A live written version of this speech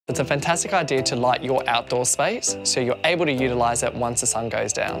It's a fantastic idea to light your outdoor space so you're able to utilise it once the sun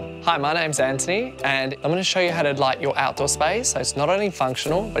goes down. Hi, my name's Anthony and I'm going to show you how to light your outdoor space so it's not only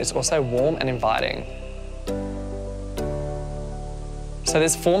functional but it's also warm and inviting. So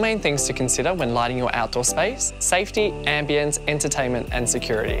there's 4 main things to consider when lighting your outdoor space: safety, ambience, entertainment and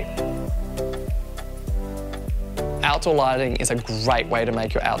security. Outdoor lighting is a great way to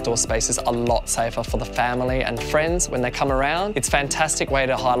make your outdoor spaces a lot safer for the family and friends when they come around. It's a fantastic way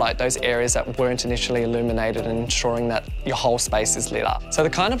to highlight those areas that weren't initially illuminated and ensuring that your whole space is lit up. So the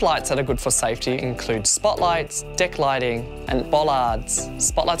kind of lights that are good for safety include spotlights, deck lighting and bollards.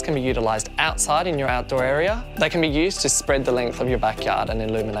 Spotlights can be utilised outside in your outdoor area. They can be used to spread the length of your backyard and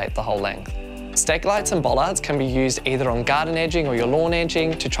illuminate the whole length. Stake lights and bollards can be used either on garden edging or your lawn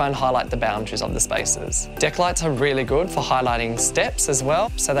edging to try and highlight the boundaries of the spaces. Deck lights are really good for highlighting steps as well,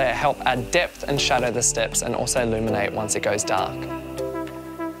 so they help add depth and shadow the steps and also illuminate once it goes dark.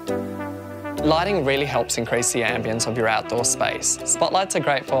 Lighting really helps increase the ambience of your outdoor space. Spotlights are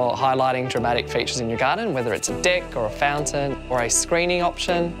great for highlighting dramatic features in your garden, whether it's a deck or a fountain or a screening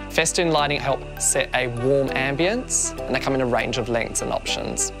option. Festoon lighting helps set a warm ambience and they come in a range of lengths and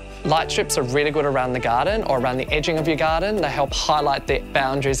options. Light strips are really good around the garden or around the edging of your garden. They help highlight the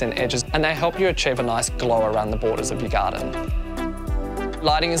boundaries and edges and they help you achieve a nice glow around the borders of your garden.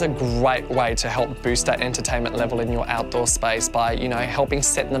 Lighting is a great way to help boost that entertainment level in your outdoor space by, helping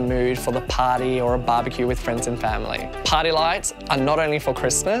set the mood for the party or a barbecue with friends and family. Party lights are not only for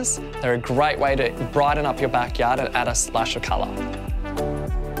Christmas, they're a great way to brighten up your backyard and add a splash of colour.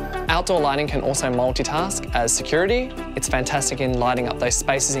 Outdoor lighting can also multitask as security. It's fantastic in lighting up those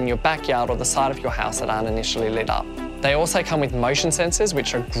spaces in your backyard or the side of your house that aren't initially lit up. They also come with motion sensors,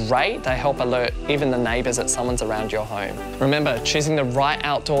 which are great. They help alert even the neighbours that someone's around your home. Remember, choosing the right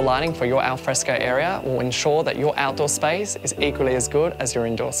outdoor lighting for your alfresco area will ensure that your outdoor space is equally as good as your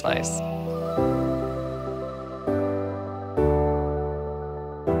indoor space.